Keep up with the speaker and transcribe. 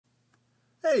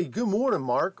Hey, good morning,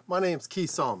 Mark. My name's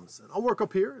Keith Solomon. I work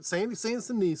up here at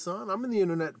Sansing Nissan. I'm in the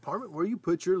internet department where you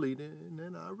put your lead in,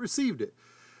 and I received it.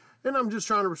 And I'm just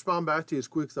trying to respond back to you as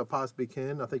quick as I possibly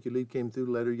can. I think your lead came through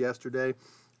later yesterday.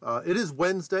 It is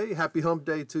Wednesday. Happy hump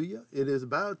day to you. It is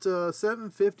about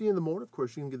 7:50 in the morning. Of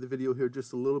course, you can get the video here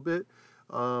just a little bit.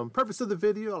 Purpose of the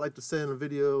video, I like to send a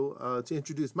video to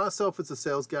introduce myself as a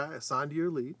sales guy assigned to your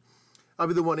lead. I'll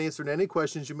be the one answering any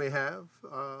questions you may have,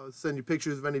 send you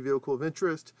pictures of any vehicle of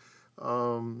interest,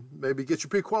 maybe get you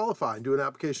pre-qualified and do an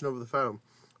application over the phone.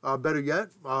 Better yet,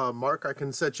 Mark, I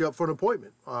can set you up for an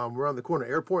appointment. We're on the corner of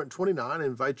Airport and 29 and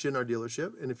invite you in our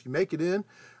dealership. And if you make it in,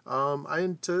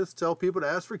 I just tell people to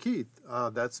ask for Keith.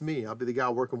 That's me. I'll be the guy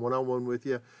working one-on-one with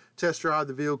you. Test drive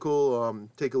the vehicle,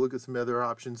 take a look at some other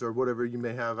options or whatever you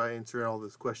may have. I answer all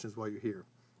those questions while you're here.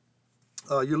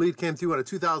 Your lead came through on a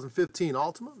 2015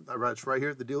 Altima. That's right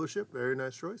here at the dealership. Very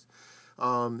nice choice.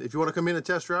 If you want to come in and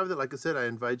test drive it, like I said, I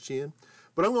invite you in.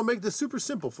 But I'm going to make this super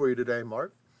simple for you today,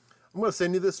 Mark. I'm going to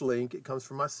send you this link. It comes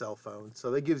from my cell phone.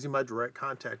 So that gives you my direct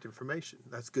contact information.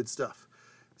 That's good stuff.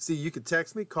 See, you can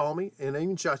text me, call me, and I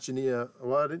even shot you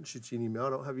well, I didn't shoot you an email. I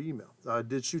don't have your email. I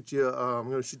did shoot you, I'm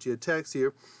going to shoot you a text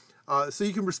here. So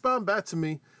you can respond back to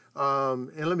me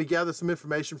and let me gather some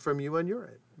information from you on your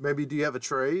end. Maybe do you have a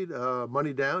trade,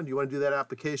 money down? Do you want to do that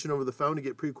application over the phone to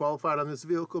get pre-qualified on this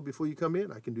vehicle before you come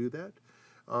in? I can do that.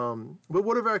 But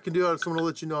whatever I can do, I just want to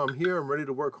let you know I'm here. I'm ready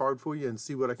to work hard for you and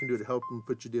see what I can do to help and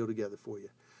put your deal together for you.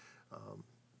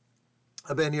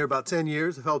 I've been here about 10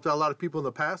 years. I've helped out a lot of people in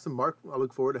the past, and Mark, I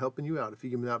look forward to helping you out if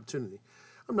you give me the opportunity.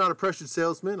 I'm not a pressured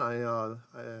salesman. I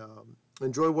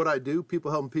enjoy what I do.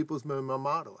 People helping people is my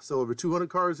motto. I sell over 200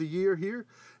 cars a year here,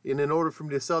 and in order for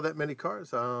me to sell that many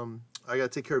cars, I got to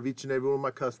take care of each and every one of my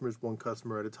customers, one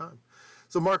customer at a time.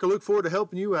 So, Mark, I look forward to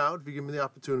helping you out if you give me the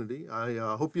opportunity.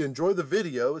 I hope you enjoy the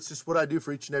video. It's just what I do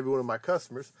for each and every one of my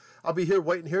customers. I'll be here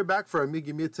waiting to hear back from you.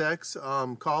 Give me a text,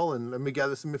 call, and let me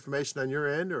gather some information on your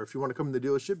end. Or if you want to come to the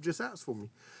dealership, just ask for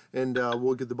me, and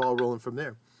we'll get the ball rolling from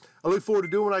there. I look forward to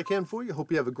doing what I can for you.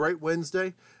 Hope you have a great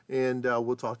Wednesday, and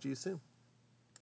we'll talk to you soon.